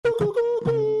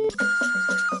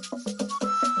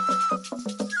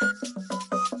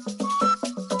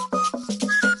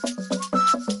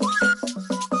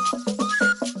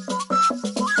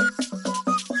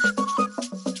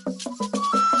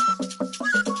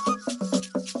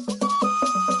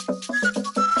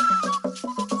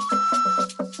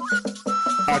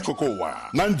Akuko Uwa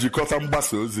na njikọta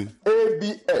mgbasa ozi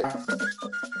ABS.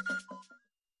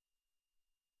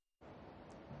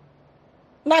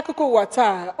 N'akụkọ ụwa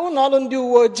taa, ụlọ ọrụ ndị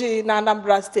uwe ojii na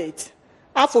Anambra steeti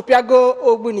afụpịago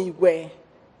ogbunigwe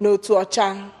n'otu ọcha.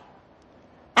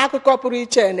 Akụkọ pụrụ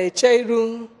iche na-eche iru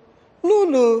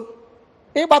n'ụlọ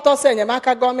ịgbata ọsọ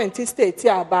enyemaka gọọmenti steeti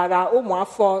a bara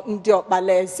ụmụafọ ndị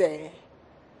ọkpalaeze.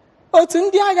 Otu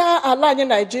ndị agha ala anyị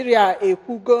Naịjirịa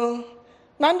ekwugo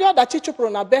na ndị ọdachi chụpụrụ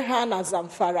na be ha na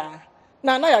Zamfara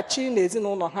na-anaghachi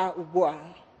n'ezinụlọ ha ugbu a.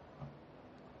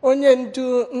 Onye ndu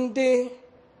ndị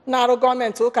na-arụ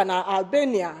gọọmenti ụka na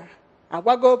Albania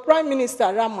agwago Prime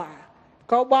Minister Rama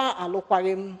ka ọ gbaa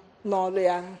alụkwaghịm n'ọrụ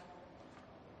ya.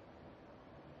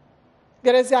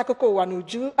 Gerezi akụkọ ụwa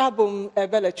n'uju, abụ m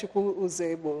Ebelechukwu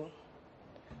Uzegbo.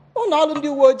 Ụlọ ọrụ ndị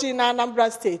uwe ojii na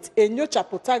Anambra steeti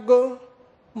enyochapụtago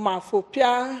ma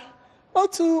fopịa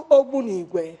otu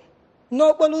ogbunigwe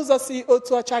n'okporo ụzọ si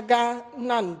otu ọcha gaa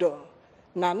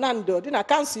Nando dị na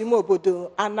kansụl ime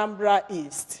obodo Anambra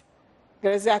East.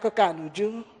 Gerezi akụkọ a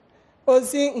n'uju.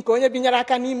 Ozi nke onye binyere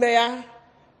aka n'ime ya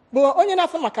bụ onye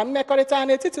na-afụ maka mmekọrịta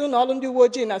n'etiti ụlọ ọrụ ndị uwe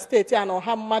ojii na steeti a na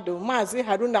ọha mmadụ, Maazị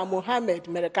Haruna Mohammed,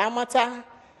 mere ka amata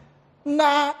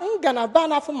na ngalaba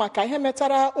na-afụ maka ihe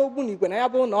metara ogbunigwe na ya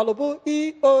bụ ụlọ ọrụ bụ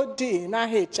EOD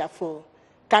n'ahịa ịchafụ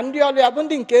ka ndị ọrụ ya bụ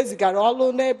ndị nke ezigara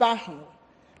ọrụ n'ebe ahụ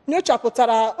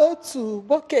nyochapụtara otu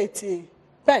bọketi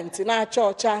penti na-acha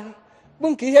ọcha bụ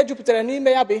nke ihe jupụtara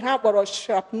n'ime ya bụ ihe akpọrọ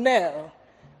shrapnel,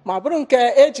 ma bụrụ nke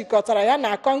ejikọtara ya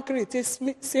na kọnkriti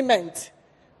simenti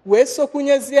wee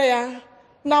sokwunyezie ya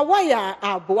na waya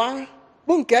abụọ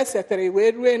bụ nke esetere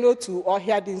wee rue n'otu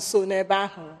ọhịa dị nso n'ebe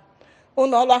ahụ.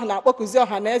 Ụlọ ọrụ ahụ na-akpọkuzi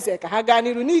ọha na eze ka ha gaa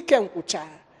n'iru n'ike nkwụcha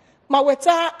ma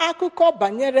weta akụkọ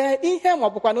banyere ihe ma ọ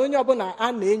bụkwa na onye ọbụla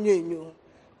a na-enyo enyo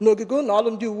n'ogige ụlọ ọrụ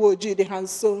ndị uwe ojii dị ha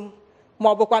nso, ma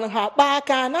ọ bụkwa na ha kpaa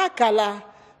aka n'akala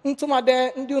ntụmadị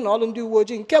ndị ụlọ ọrụ ndị uwe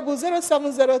ojii nke bụ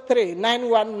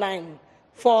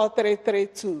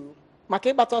 07039194332 maka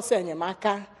ịgbata ọsọ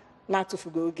enyemaka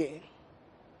na-atụfughị oge.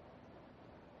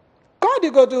 Ka ọ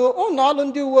dịgodu, ụlọ ọrụ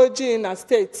ndị uwe ojii na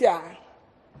steeti a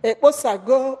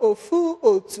ekposago ofu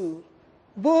otu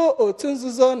bụ otu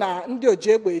nzuzo na ndị oji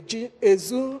egbe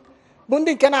ezu bụ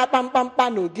ndị nke na-akpa mkpamkpa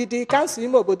n'Ogidi, kansụl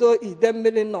ime obodo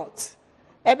Idemmili North,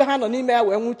 ebe ha nọ n'ime ya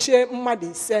wee nwụchie mmadụ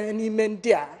 5 n'ime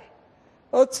ndị a.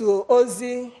 Otu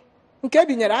ozi nke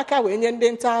binyere aka wee nye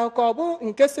ndị nta akụkọ bụ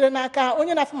nke siri n'aka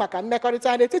onye na-afụ maka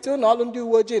mmekọrịta n'etiti ụlọ ọrụ ndị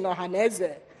uwe ojii na ọha na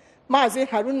eze, Maazị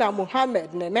Haruna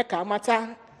Mohammed, na-eme ka amata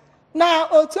na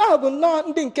otu ahụ bụ nnọọ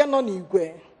ndị nke nọ n'igwe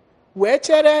wee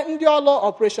chere ndị ọrụ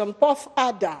Operation Puff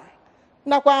Ada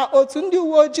nakwa otu ndị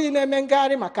uwe ojii na-eme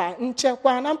ngagharị maka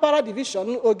nchekwa na mpaghara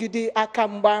divishọn Ogidi aka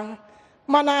mgba,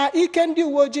 mana ike ndị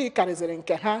uwe ojii karịzịrị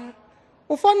nke ha.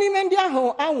 Ụfọdụ n'ime ndị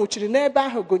ahụ anwụchiri n'ebe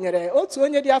ahụ gụnyere otu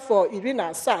onye dị afọ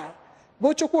 17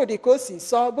 bụ Chukwudị ka o si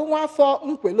sọ bụ nwa afọ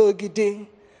Nkwele Ogidi,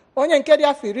 onye nke dị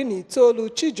afọ 19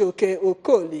 Chijioke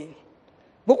Okoli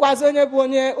bụkwazi onye bụ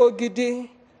onye Ogidi,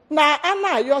 na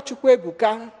Anayo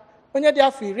Chukwuebuka onye dị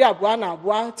afọ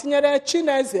 22 tinyere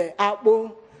Chineze Akpụ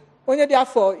onye dị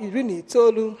afọ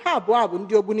 19. Ha abụọ bụ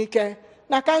ndị Ogbunike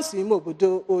na kansụl ime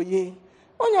obodo Oyi.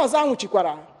 Onye ọzọ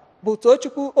anwụchikwara bụ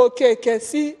Tochukwu Okeke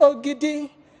si Ogidi.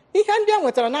 Ihe ndị a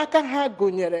nwetara n'aka ha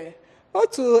gụnyere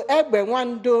otu egbe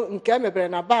nwando nke emebere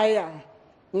na baya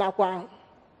nakwa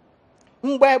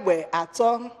mgbe egbe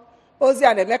 3. Ozi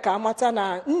a na-eme ka amata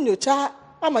na nnyocha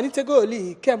amalitego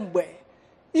oli kemgbe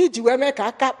iji wee mee ka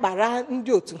aka kpara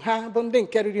ndị otu ha bụ ndị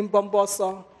nke riri mbọmbọ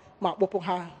ọsọ ma kpụpụ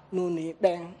ha n'ụlọ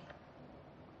ikpe.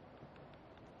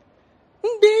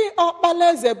 Ndị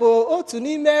ọkpalaeze bụ otu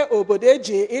n'ime obodo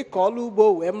eji ịkọ ọrụ ugbo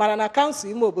wee mara na kansụl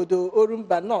ime obodo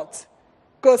Orumba North.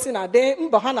 Ka o si na dị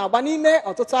mbọ ha na-agba n'ime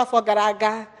ọtụtụ afọ gara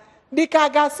aga dịka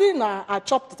agasị na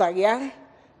achọpụtaghị ya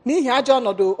n'ihi ajọ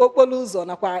ọnọdụ okporo ụzọ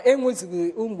nakwa enwezighị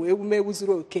ụmụ ewumewu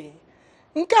zuru oke.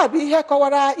 Nke a bụ ihe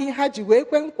kọwara ihe ha ji wee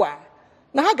kwe nkwa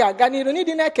na ha ga-aga n'iru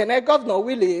n'ịdị na-ekene Gọvanọ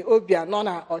Willie Obianọ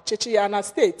na ọchịchị ya na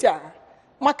steeti a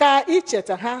maka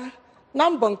icheta ha na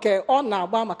mbọ nke ọ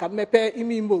na-agba maka mmepe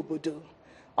ime obodo.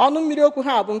 Ọnụ mmiri okwu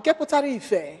ha bụ nke pụtara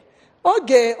ife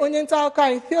oge onye nta akụkọ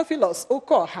anyị Theophilus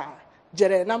Okeọha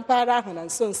jere na mpaghara ahụ na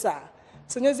nso nso a.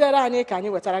 Sonyeziere anyị ka anyị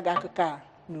wetara gị akụkọ a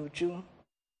n'uju.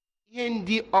 Ihe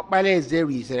ndị ọkpalaeze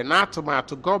rizere na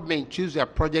atụmatụ gọọmenti Choose Your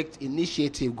Project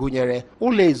Initiative gụnyere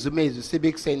ụlọ ezumezu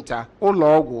Civic Center,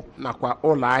 ụlọ ọgwụ nakwa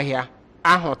ụlọ ahịa.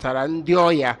 Ahụtara ndị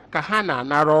ọya ka ha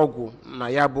na-anara ọgwụ na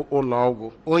ya bụ ụlọ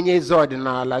ọgwụ. Onye eze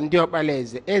ọdịnala ndị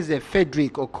ọkpalaeze Eze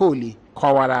Frederick Okoli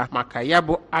kọwara maka ya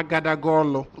bụ agadaga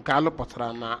ọlụ nke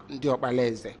alụpụtara na ndị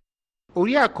ọkpalaeze.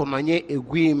 Oriakụ Nonye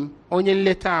Egwim, onye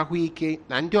nleta ahụike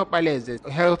na ndị Ọkpalaeze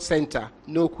Health Center,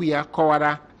 n'okwu ya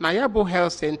kọwara na ya bụ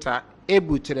Health Center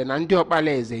ebutere na ndị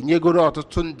Ọkpalaeze nyegoro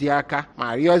ọtụtụ ndị aka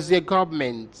ma rịọzie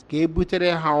gọọmenti ka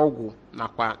ebutere ha ọgwụ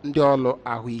nakwa ndị ọrụ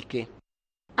ahụike.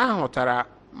 A hụtara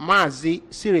Maazị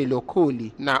Cyril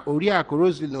Okoli na Oriakụ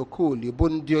Roslyn Okoli bụ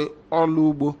ndị ọrụ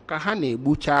ugbo ka ha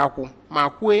na-egbucha akwụ ma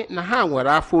kwue na ha nwere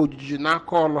afọ ojuju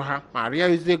n'aka ọrụ ha ma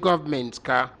rịọzie gọọmenti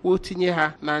ka o tinye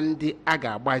ha na ndị a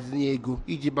ga-agbazinye ego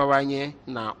iji bawanye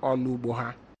na ọrụ ugbo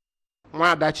ha.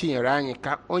 Nwaada Chinyere anyị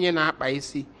ka onye na-akpa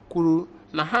isi kwuru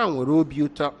na ha nwere obi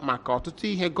ụtọ maka ọtụtụ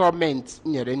ihe gọọmenti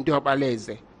nyere ndị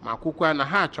Ọkpalaeze ma kwukwa na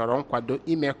ha chọrọ nkwado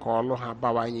ime ka ọrụ ha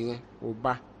bawanye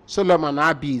ụba. Solomon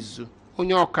Abizu,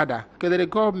 onye ọkada, kelere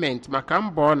gọọmenti maka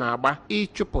mbọ ọ na-agba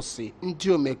ịchụpụsị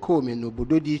ndị omekome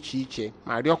n'obodo dị iche iche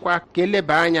ma rịọkwa ka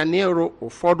eleba anya n'ịrụ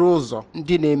ụfọdụ ụzọ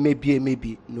ndị na-emebi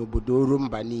emebi n'obodo oru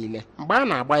mba niile. Mgbe a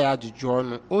na-agba ya ajụjụ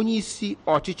ọnụ, onye isi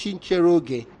ọchịchị nchere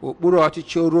oge okpuru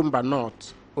ọchịchị oru mba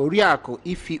North, Oriakụ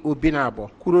Ifi Obinabo,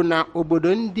 kwuru na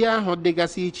obodo ndị ahụ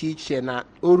dịgasị iche iche na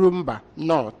oru mba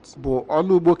North bụ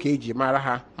ọrụ ugbo ka eji mara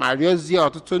ha ma rịọzie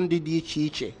ọtụtụ ndị dị iche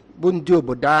iche bụ ndị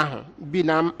obodo ahụ bi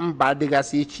na mba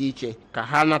dịgasị iche iche ka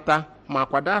ha nata ma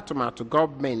kwado atụmatụ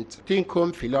gọọmenti Think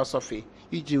Home Philosophy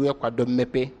iji wee kwado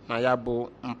mmepe na ya bụ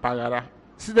mpaghara.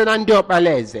 Site na ndị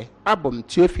Ọkpalaeze, abụ m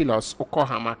Theophilus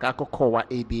Ụkọha maka Akụkọ Ụwa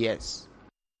ABS.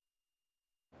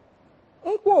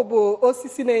 Nkwụ bụ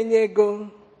osisi na-enye ego.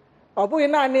 Ọ bụghị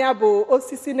naanị ya bụ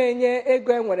osisi na-enye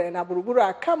ego enwere na gburugburu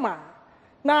a, kama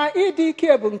na ịdị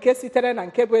ike bụ nke sitere na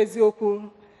nke bụ eziokwu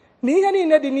na ihe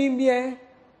niile dị n'ime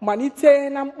malite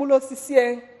na mkpụrụ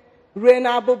osisi rue na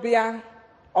abụbụ ya,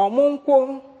 ọmụ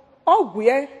nkwụ, ọgwụ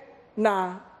ya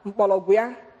na mkpọrọgwụ ya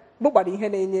bụgbara ihe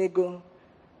na-enye ego.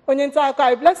 Onye nta akụkọ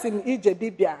anyị Blessing Ije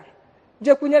Dibịa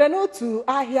jekwunyere n'otu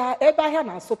ahịa ebe ahịa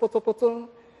na-asụ pụtụpụtụ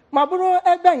ma bụrụ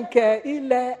ebe nke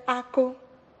ile akụ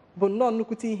bụ nnọọ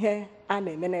nnukwute ihe a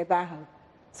na-eme n'ebe ahụ.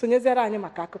 Sonyeziere anyị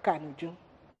maka akụkọ a n'uju.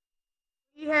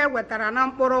 Ihe wetara na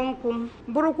mkpụrụ nkwụ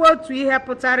bụrụkwa otu ihe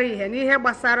pụtara ihe n'ihe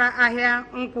gbasara ahịa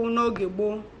nkwụ n'oge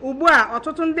gboo. Ugbu a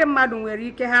ọtụtụ ndị mmadụ nwere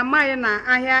ike ha amaghị na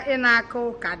ahịa ịna-akụ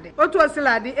ka dị. Otu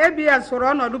osiladị, ABS hụrụ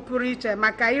ọnọdụ pụrụ iche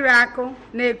maka ire akụ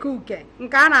na-eke uke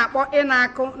nke a na-akpọ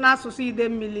ịna-akụ n'asụsụ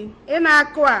Idemmili.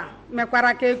 Ịna-akụ a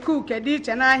mekwara ka eke uke dị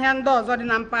iche n'ahịa ndị ọzọ dị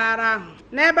na mpaghara ahụ.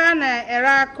 N'ebe a na-ere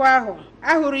akụ ahụ,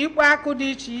 a hụrụ ikpo akụ dị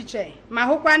iche iche ma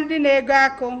hụkwa ndị na-ego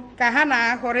akụ ka ha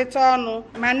na-ahụrịta ọnụ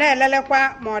ma na-elelekwa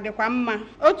ma ọ dịkwa mma.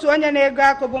 Otu onye na-ego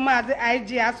akụ bụ Maazị IG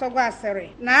Asọgwa asịrị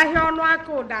na ahịa ọnụ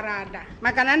akụ dara ada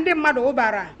maka na ndị mmadụ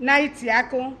ụbara na iti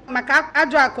akụ maka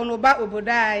ajọ akụ na ụba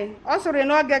obodo anyị. Ọ sịrị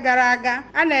n'oge gara aga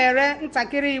a na-ere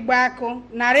ntakịrị igbe akụ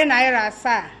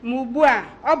 $700 ma ugbu a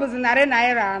ọ bụzi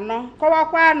 $400.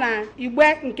 Kọwakwa na igbe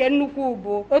nke nnukwu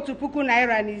bụ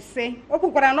 $1,500. O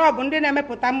kwukwara na ọ bụ ndị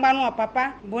na-emepụta mmanụ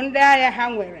ọpapa bụ ndị ahịa ha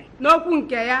nwere. N'okwu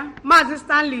nke ya, Maazị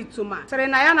Stanley Tuma sịrị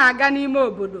na ya na-aga n'ime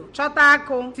obodo chọta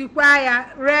akụ, tikwa ya,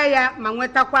 ree ya ma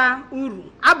nwetakwa uru.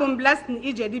 Abụ m Blessing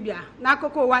Ije Dibịa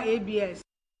n'Akụkọ Ụwa ABS.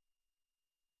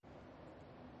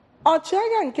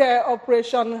 Ọchịagha nke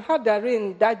Operation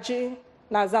Hadarin Daji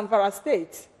na Zamfara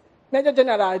steeti, Major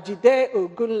General Jide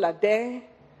Ogunlade,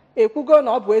 ekwugo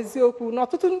na ọ bụ eziokwu na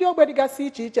ọtụtụ ndị ogbe dịgasị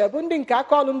iche iche bụ ndị nke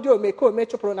aka ọlụ ndị omekome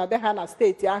chụpụrụ na be ha na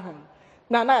steeti ahụ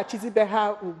na-anachizibe ha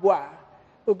ugbu a.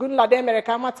 Ogunlade mere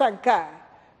ka amata nke a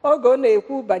oge ọ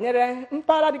na-ekwu banyere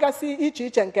mpaghara dịgasị iche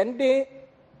iche nke ndị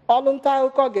ọlụ nta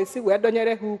akụkọ ga-esi wee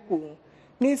dọnyere ha ukwu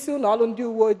n'isi ụlọ ọrụ ndị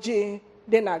uwe ojii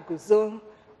dị na Guzo.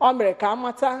 Ọ mere ka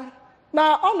amata na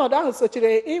ọnọdụ ahụ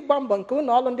sochiri ịgba mbọ nke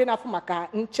ụlọ ọrụ ndị na-afụ maka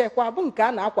nchekwa bụ nke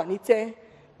a na-akwalite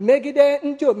megide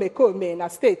ndị omekome na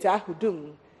steeti ahụ dum.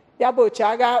 Ya bụ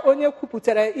ọchịagha onye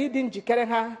kwupụtara ịdị njikere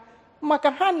ha maka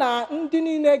ha na ndị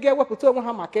niile ga-ewepụta onwe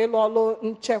ha maka ịlụ ọrụ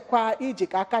nchekwa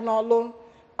ijikọ aka n'ọlụ,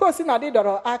 ka o si na dị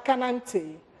dọrọ aka na ntị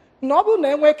na ọ bụrụ na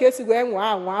enwe ka esi wee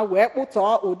nwaa anwa wee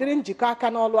kpụtọọ ụdịrị njikọ aka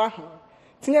n'ọlụ ahụ,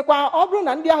 tinyekwa ọ bụrụ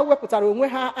na ndị ahụ wepụtara onwe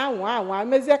ha anwa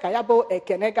mezie ka ya bụ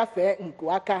ekene gafee nku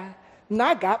aka, na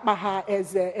a ga-akpa ha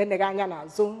eze eneghị anya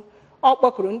n'azụ. Ọ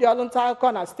kpọkuru ndị ọrụ nta akụkọ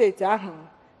na steeti ahụ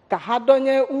ka ha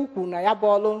donye ukwu na ya bụ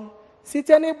ọlụ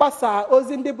site n'ịgbasa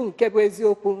ozi ndị bụ nke bụ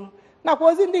eziokwu nakwa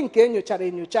ozi ndị nke enyochara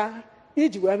enyocha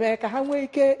iji wee mee ka ha nwee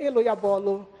ike ịlụ ya bụ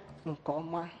ọlụ nke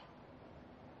ọma.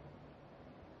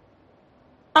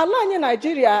 Ala anyị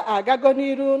Naịjirịa agago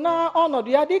n'iru n'ọnọdụ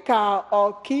ya dịka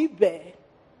ọkaibe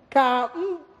ka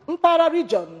mpaghara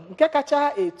region nke kacha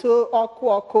eto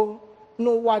ọkụ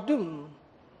n'ụwa dum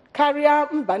karịa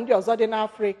mba ndị ọzọ dị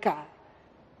n'Afrịka,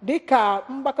 dịka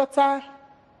mgbakọta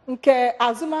nke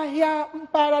azụmahịa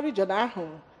mpaghara region ahụ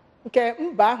nke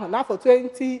mba ahụ n'afọ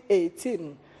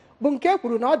 2018 bụ nke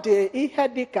kwuru na ọ dị ihe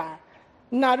dịka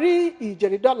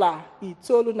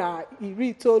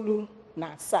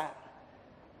 $997.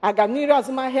 Agamniru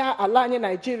azụmahịa ala anyị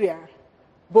Naịjirịa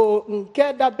bụ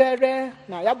nke dabere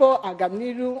na ya bụ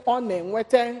agamniru ọ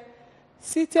na-enweta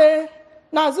site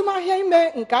na azụmahịa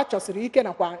ime nke a chọsiri ike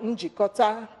nakwa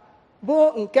njikọta,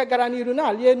 bụ nke gara n'iru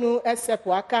na-alị elu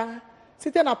esepụ aka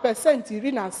site na pasentị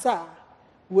 17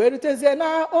 wee rutezie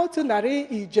na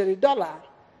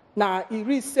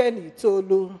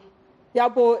 $159. Ya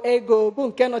bụ ego bụ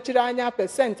nke nọchiri anya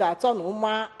pasentị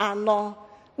 3.4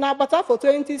 n'agbata afọ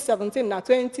 2017 na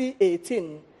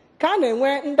 2018 ka a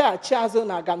na-enwe ndaghachi azụ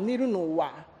na agamniru n'ụwa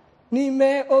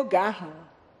n'ime oge ahụ,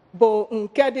 bụ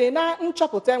nke dị na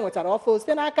nchọpụta enwetara ọfụ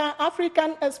site n'aka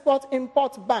African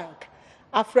Export-Import Bank,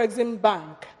 Afrexim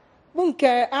Bank, bụ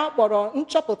nke a kpọrọ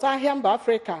nchọpụta ahịa mba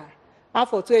Afrịka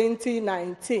afọ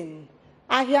 2019,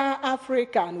 ahịa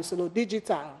Afrịka n'usoro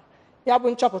dijital. Ya bụ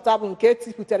nchọpụta bụ nke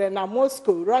etipụtara na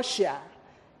Moscow, Russia,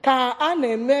 ka a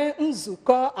na-eme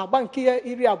nzukọ agba nke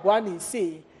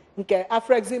 26 nke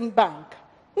Afrexim Bank.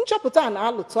 Nchọpụta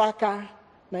na-alụtụ aka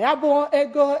na ya bụ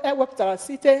ego ewepụtara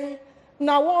site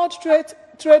na World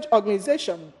Trade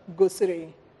Organization gosiri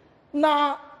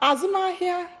na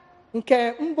azụmahịa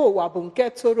nke mba ụwa bụ nke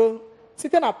toro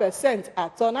site na pasentị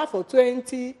 3 n'afọ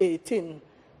 2018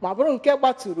 ma bụrụ nke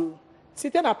gbaturu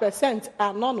site na pasentị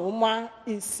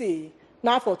 4.6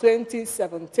 n'afọ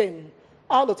 2017.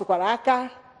 Ọ lụtụkwara aka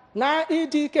na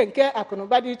ịdị ike nke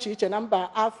akụnụba dị iche iche na mba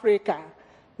Afrịka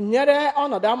nyere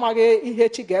ọnọdụ amaghị ihe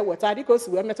chi ga-eweta dịka o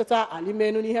si wee metụta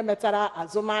alimenu n'ihe metara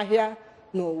azụmahịa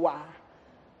n'ụwa.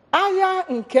 Ahịa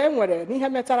nke nwere n'ihe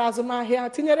metara azụmahịa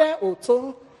tinyere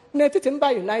ụtụ n'etiti mba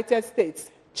United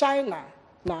States, China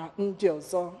na ndị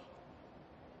ọzọ.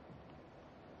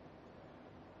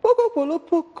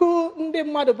 Puku ndị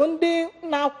mmadụ bụ ndị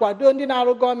na-akwado ndị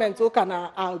na-arụ gọọmenti ụka na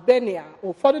Albania.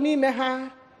 Ụfọdụ n'ime ha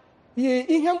yi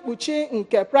ihe mkpuchi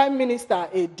nke Prime Minister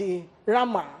Edi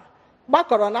Rama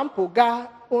gbakọrọ na mpụga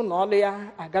ụlọọrụ ya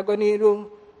agago n'iru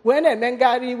wee na-eme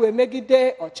ngagharị iwe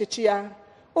megide ọchịchị ya.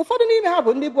 Ụfọdụ n'ime ha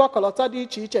bụ ndị bụ ọkọlọtọ dị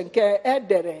iche iche nke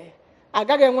edere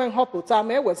agaghị enwe nhọpụta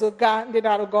ma ewezụga ndị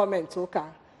na-arụ gọọmenti ụka,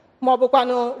 ma ọ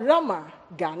bụkwanụ Rama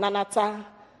ga-ananata.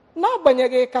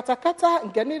 N'agbanyeghị katakata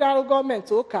nke ndị na-arụ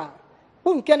gọọmenti ụka bụ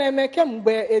nke na-eme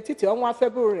kemgbe etiti ọnwa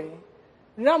Febrụwarị,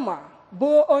 Rama bụ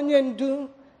onye ndu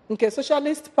nke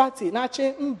Socialist Party na-achị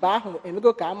mba ahụ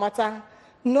emego ka amata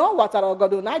na ọ watara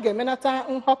ọgọdọ na a ga-emenata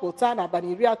nhọpụta n'abalị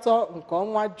 30 nke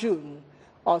ọnwa Juun.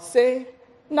 Ọ sị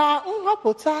na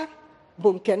nhọpụta bụ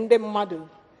nke ndị mmadụ,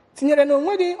 tinyere na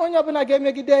onweghị onye ọbụla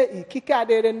ga-emegide ikike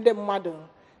adịrị ndị mmadụ,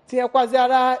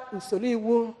 tinyekwaziara usoro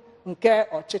iwu nke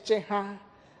ọchịchị ha.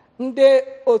 Ndị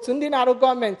otu ndị na-arụ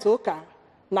gọọmenti ụka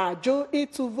na-ajụ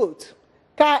ịtụ vootu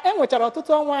ka e nwechara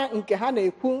ọtụtụ ọnwa nke ha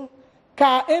na-ekwu ka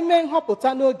eme nhọpụta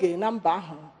n'oge na mba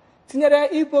ahụ, tinyere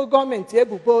ibo gọọmenti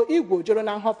ebubo igwu ojoro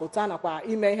na nhọpụta nakwa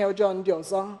ime ihe ọjọọ ndị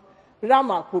ọzọ.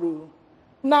 Rama kwuru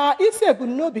na isi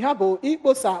ebumnobi ha bụ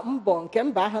ikposa mbọ nke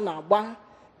mba ahụ na-agba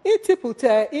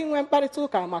itipụta inwe mkparịta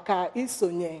ụka maka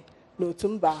isonye n'otu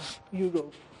mba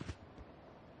Europe.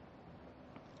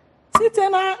 Site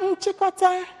na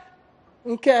nchịkọta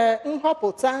nke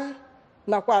nhọpụta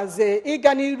nakwazi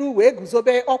ịga n'iru wee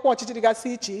guzobe ọkwa ọchịchị dịgasị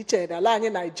iche iche n'ala anyị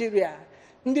Naịjirịa,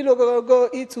 ndị logologo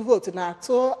ịtụ vootu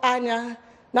na-atụ anya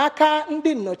n'aka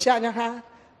ndị nnọchi anya ha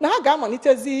na ha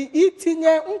ga-amalitezi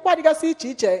itinye nkwa dịgasị iche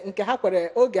iche nke ha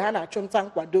kwere oge ha na-achụ nta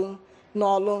nkwado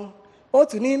n'ọlụ.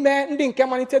 Otu n'ime ndị nke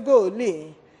malitego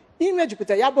oli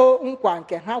imejupụta ya bụ nkwa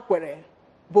nke ha kwere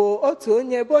bụ otu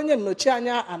onye bụ onye nnọchi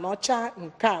anya Anọcha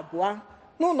nke abụọ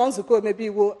n'ụlọ nzukọ omebe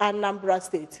iwu Anambra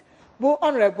steeti, bụ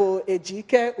Honorable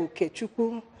Ejike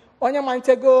Okechukwu, onye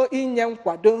malitego inye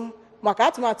nkwado maka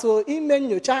atụmatụ ime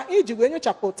nnyocha iji wee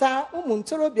nyochapụta ụmụ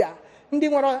ntorobịa ndị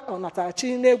nwere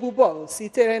ọnatachi n'egwu bọọlụ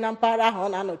sitere na mpaghara ahụ ọ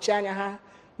na-anọchi anya ha,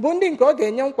 bụ ndị nke ọ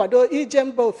ga-enye nkwado ije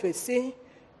mba ofesi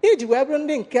iji wee bụrụ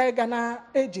ndị nke ga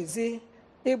na-ejizi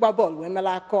ịgba bọọlụ wee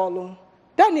mela aka ọlụ.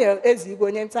 Daniel Ezigbo,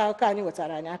 onye nta akụkọ anyị,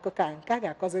 wetara anyị akụkọ a nke a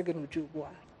ga-akọzi gị n'uju ugbu a.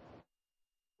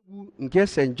 Nke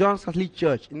St. John's Catholic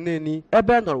Church Nneni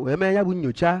ebe nọrọ wee mee ya bụ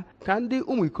nyocha ka ndị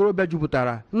ụmụ ikorobịa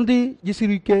jupụtara ndị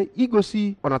jisiri ike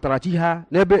igosi ọnatarachi ha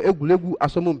n'ebe egwuregwu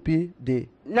asọmpi dị.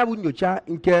 Ya bụ nyocha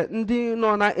nke ndị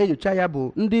nọ na-enyocha ya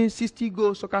bụ ndị 60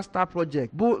 Goal Soccer Star Project,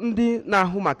 bụ ndị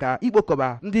na-ahụ maka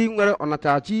ikpokọba ndị nwere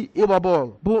ọnatarachi ịgba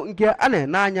bọọlụ, bụ nke a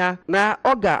na-ene anya na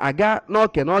ọ ga-aga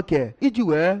n'oke iji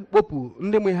wee kpopụ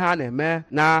ndị nwe ha na-eme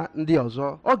na ndị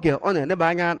ọzọ. Oge ọ na-eneba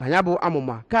anya na ya bụ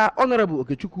amụma ka Honorable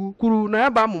Okechukwu kwuru na ya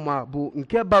bụ amụma bụ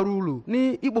nke bara uru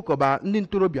n'ikpokọba ndị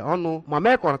ntorobịa ọnụ ma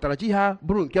mee ka ọnatarachi ha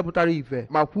bụrụ nke pụtara ife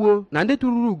ma kwuo na ndị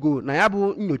tụrụrụ ugo na ya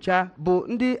bụ nyocha bụ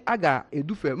ndị a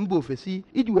ga-edufe mba ofesi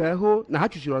iji wee hụ na ha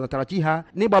chụsiri ọnatarachi ha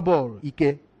n'ịgba bọọlụ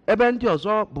ike ebe ndị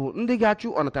ọzọ bụ ndị ga-achụ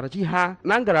ọnatarachi ha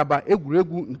na ngalaba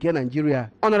egwuregwu nke Naịjirịa.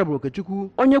 Honorable Okechukwu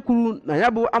onye kwuru na ya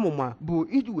bụ amụma bụ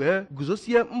iji wee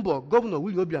guzosie mbọ gọvanọ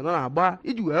Willie Obianọ na-agba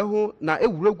iji wee hụ na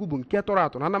egwuregwu bụ nke tọrọ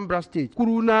atọ na Anambra steeti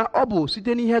kwuru na ọ bụ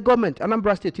site n'ihe gọọmenti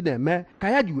Anambra steeti na-eme ka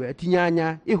ya ji wee tinye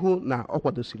anya ịhụ na ọ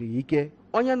kwadosiri ya ike.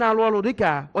 Onye na-arụ ọrụ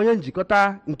dịka onye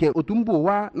njikọta nke otu mba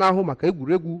ụwa na-ahụ maka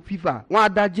egwuregwu FIFA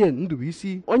Nwaada Jane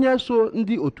Ndubuisi onye so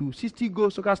ndị otu 60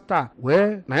 Goal Soccer Star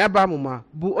wee na ya bụ amụma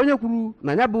bụ onye kwuru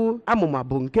na ya bụ amụma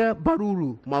bụ nke bara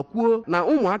uru ma kwuo na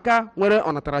ụmụaka nwere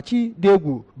ọnatarachi dị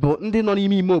egwu bụ ndị nọ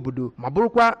n'ime ime obodo ma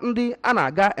bụrụkwa ndị a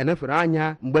na-aga enefere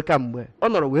anya mgbe ka mgbe. Ọ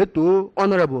nọrọ wee too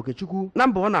Honorable Okechukwu na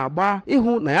mbọ ọ na-agba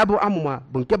ịhụ na ya bụ amụma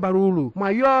bụ nke bara uru ma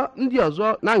yọọ ndị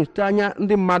ọzọ na-anyụte anya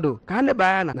ndị mmadụ ka ha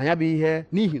leba anya na ya bụ ihe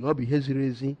n'ihi na ọ bụ ihe ziri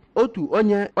ezi. Otu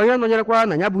onye nọnyerekwara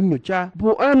na ya bụ nyocha bụ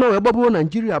onye nọ wee gbagbuo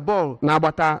Naijiria bọọlụ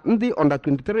na-agbata ndị under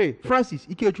 23 Francis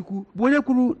Ikechukwu bụ onye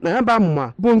kwuru na ya bụ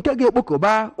amụma bụ nke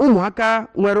ga-ekpokọba ụmụaka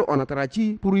nwere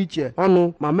ọnatarachi pụrụ iche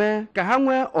ọnụ ma mee ka ha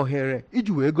nwee ohere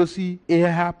iji wee gosi ihe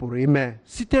ha pụrụ ime.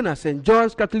 Site na St.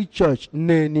 John's Catholic Church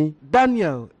Nneni,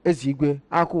 Daniel Ezigwe,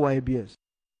 Akụwa ABS.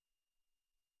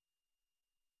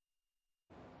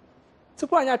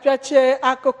 tupu anyị apịachie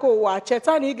akụkọ ụwa,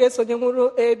 cheta na ị ga-esonye nwuru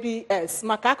ABS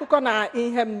maka akụkọ na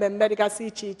ihe mmemme dịgasị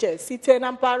iche iche site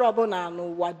na mpaghara ọbụla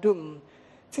n'ụwa dum.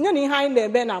 Tinye na ihe anyị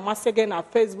na-eme na-amasị gị na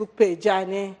Facebook peji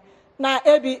anyị na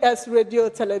ABS Radio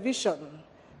Television.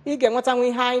 Ị ga-enwetanwu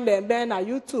ihe anyị na-eme na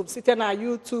YouTube site na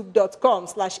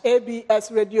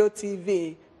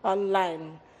youtube.com/ABSRadioTV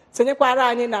online. Sonyekwara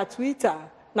anyị na Twitter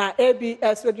na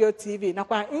ABS Radio TV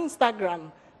nakwa Instagram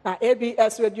na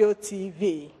ABS Radio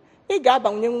TV. Ị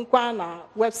ga-abanyenwukwa na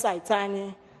webụsaịtị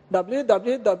anyị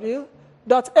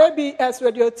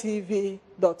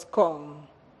www.absradiotv.com.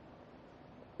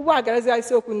 Ugbu a garazia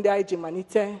isiokwu ndị anyị ji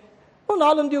malite. Ụlọ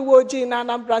ọrụ ndị uwe ojii na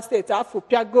Anambra steeti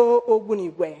afụpịago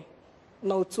Ogbunigwe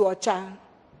n'otu ọcha.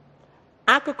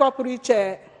 Akụkọ pụrụ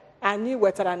iche anyị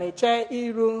wetara na-eche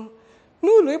iru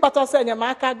n'ụlọ ịgbata ọsọ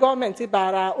enyemaka gọọmenti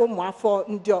bara ụmụafọ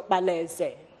ndị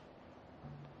Ọkpalaeze.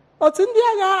 Otu ndị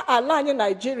agha ala anyị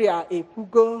Naịjirịa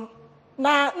ekwugo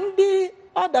na ndị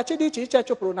ọdachi dị iche iche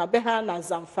chụpụrụ na be ha na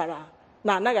Zamfara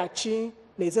na-anaghachi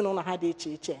n'ezinụlọ ha dị iche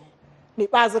iche.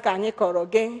 N'ikpeazụ ka anyị kọrọ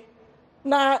gị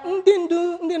na ndị ndu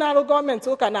ndị na-arụ gọọmenti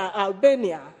ụka na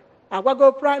Albania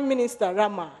agwago Prime Minister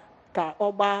Rama ka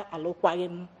ọ gbaa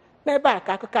alụkwaghịm. N'ebe a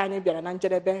ka akụkọ anyị bịara na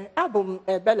njedebe. Abụ m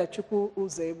Ebelechukwu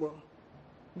Ụzọegbo.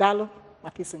 Daalụ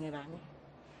maka isonyere anyị.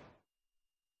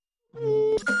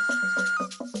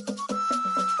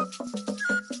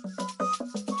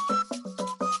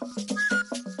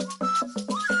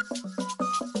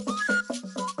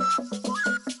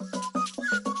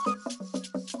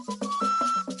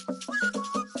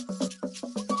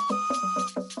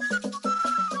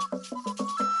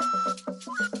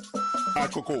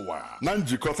 Akụkọ ụwa na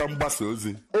njikọta mgbasa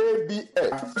ozi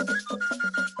ABS